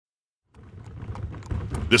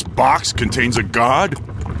This box contains a god?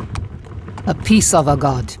 A piece of a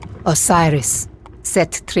god, Osiris.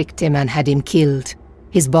 Set tricked him and had him killed.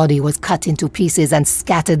 His body was cut into pieces and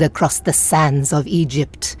scattered across the sands of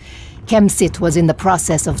Egypt. Kemsit was in the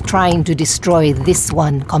process of trying to destroy this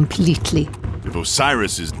one completely. If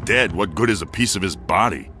Osiris is dead, what good is a piece of his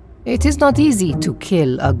body? It is not easy to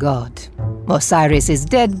kill a god. Osiris is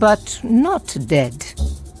dead, but not dead.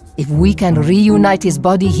 If we can reunite his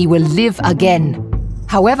body, he will live again.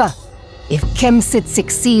 However, if Kemsit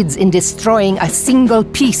succeeds in destroying a single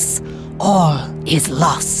piece, all is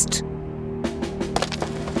lost.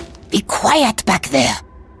 Be quiet back there.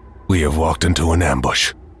 We have walked into an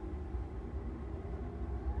ambush.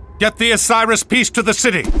 Get the Osiris piece to the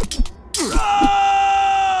city!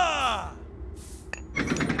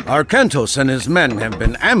 Arkantos and his men have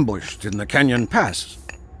been ambushed in the Canyon Pass.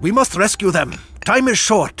 We must rescue them. Time is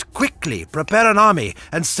short. Quickly, prepare an army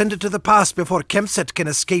and send it to the pass before Kemsit can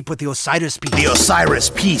escape with the Osiris piece. The Osiris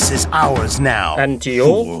piece is ours now. Antio,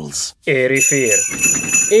 fools. Erifir.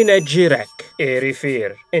 Inejirek,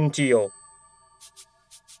 Erifir. Entio.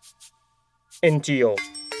 Entio.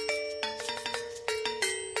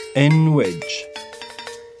 Enwedge.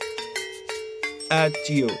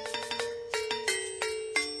 Atio.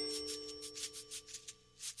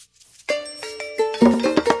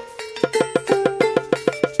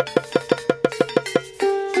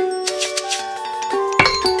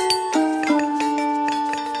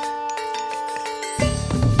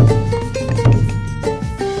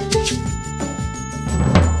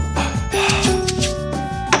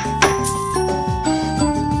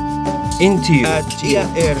 Intio. Atia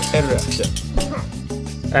errata.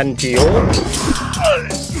 Antio.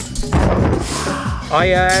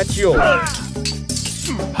 Iatio.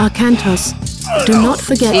 Arkantos, do not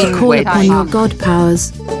forget to call upon your god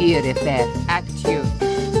powers. Irifer, Atio.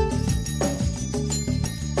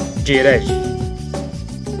 Jirej.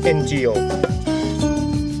 Entio.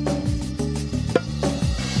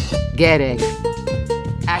 Gereg.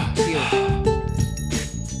 Atio.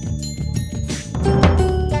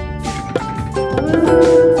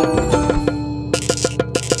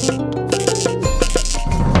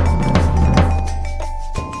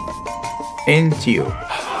 Entio.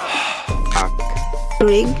 Ak.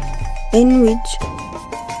 Rig, Enwich,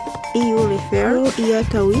 Iurifer,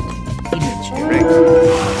 Iatawit.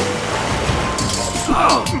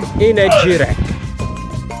 Inejirek.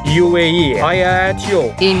 UAE.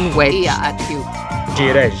 Iatio. Inwe. Atio.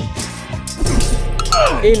 Jirej.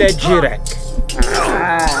 Inejirek.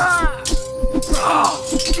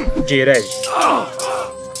 Jirej.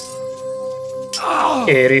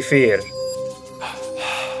 Erifir.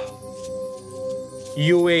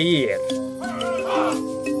 UAE.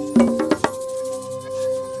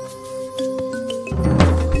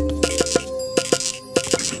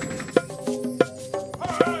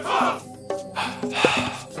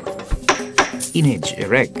 Inage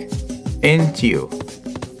erect. Entio.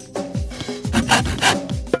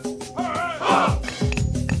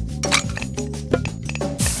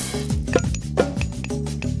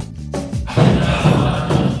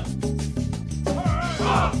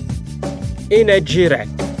 Inejirek.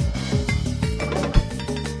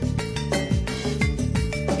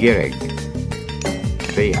 Gereg.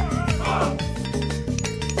 Thea.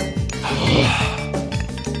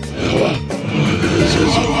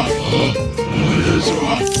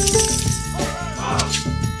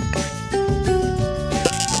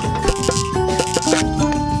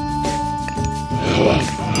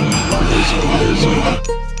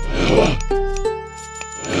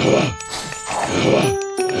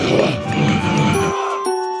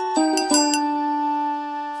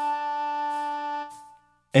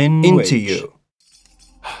 Into you.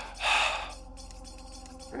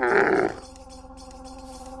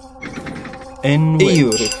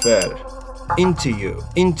 You refer. Into you.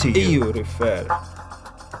 Into you refer.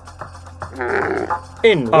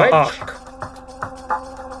 In which?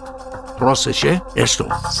 Procese esto.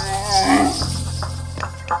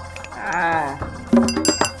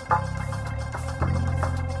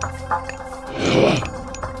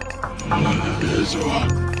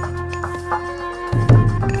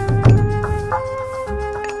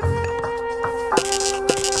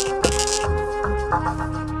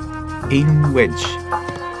 In wedge.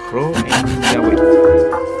 Throw in Yahweh.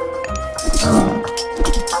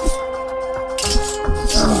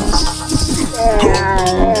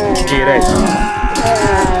 Jirej.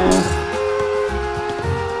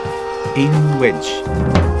 In wedge.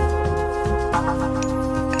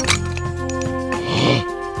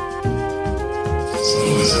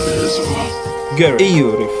 Garrett.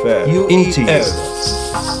 You refer. You into you.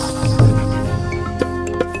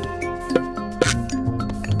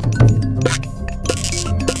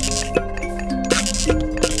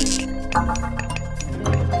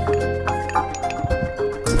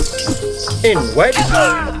 In which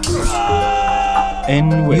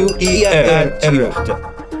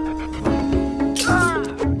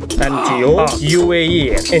NGO UAE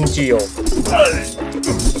NGO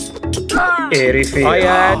Erifir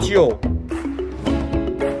IAGO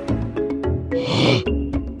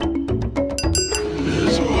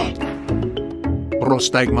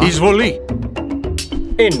Prostigma. Izvoli.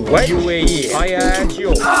 In which UAE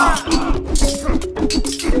IAGO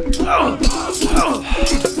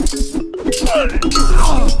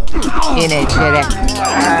İnecere.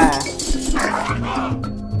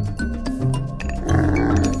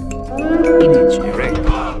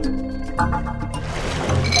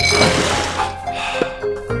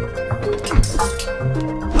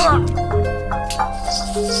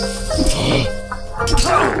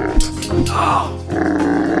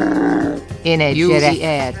 İnecere.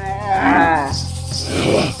 İnecere.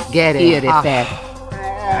 Gere. İrifer.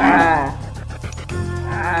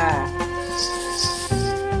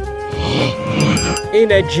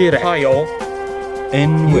 Inegire Tayo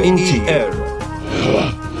NWTR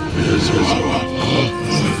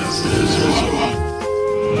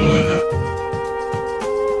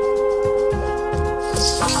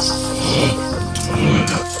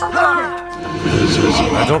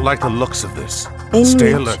I don't like the looks of this. In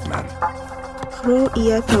Stay which alert, man. Pro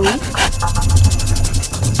ia tawit.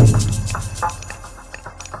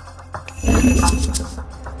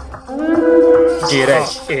 Gire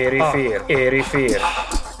Erifir Erifir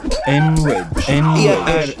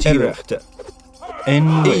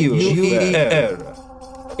NWTR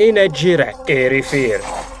Inegire Erifir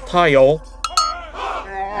Tayo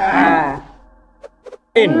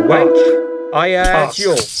In which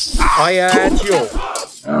IAGO IAGO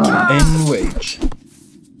NWH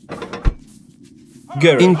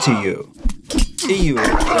Into you EU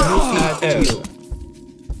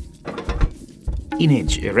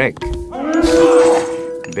Inegire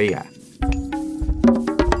Vea.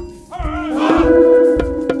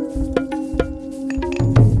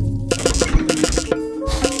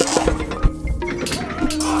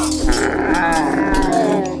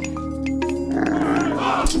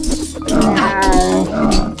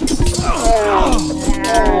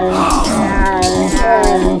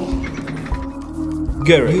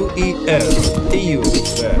 Gary UEL EU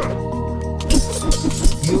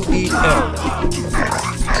UEL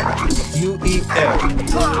UEL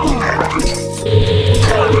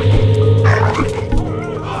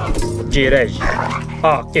Girej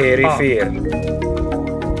Erifir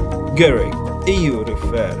Gary EU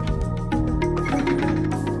refer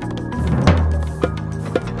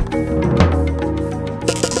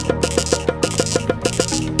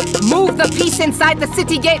Move the peace inside the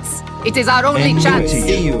city gates. It is our only chance.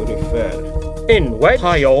 EU refer In which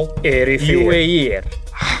Tayo Erifir UAE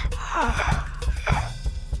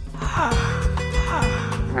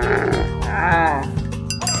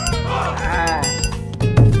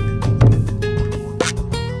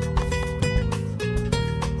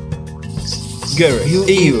Gary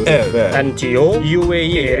EU refer NGO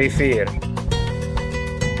UAE Erifir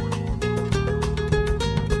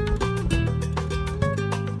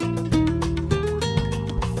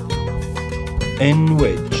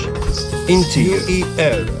NWH into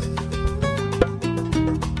UEL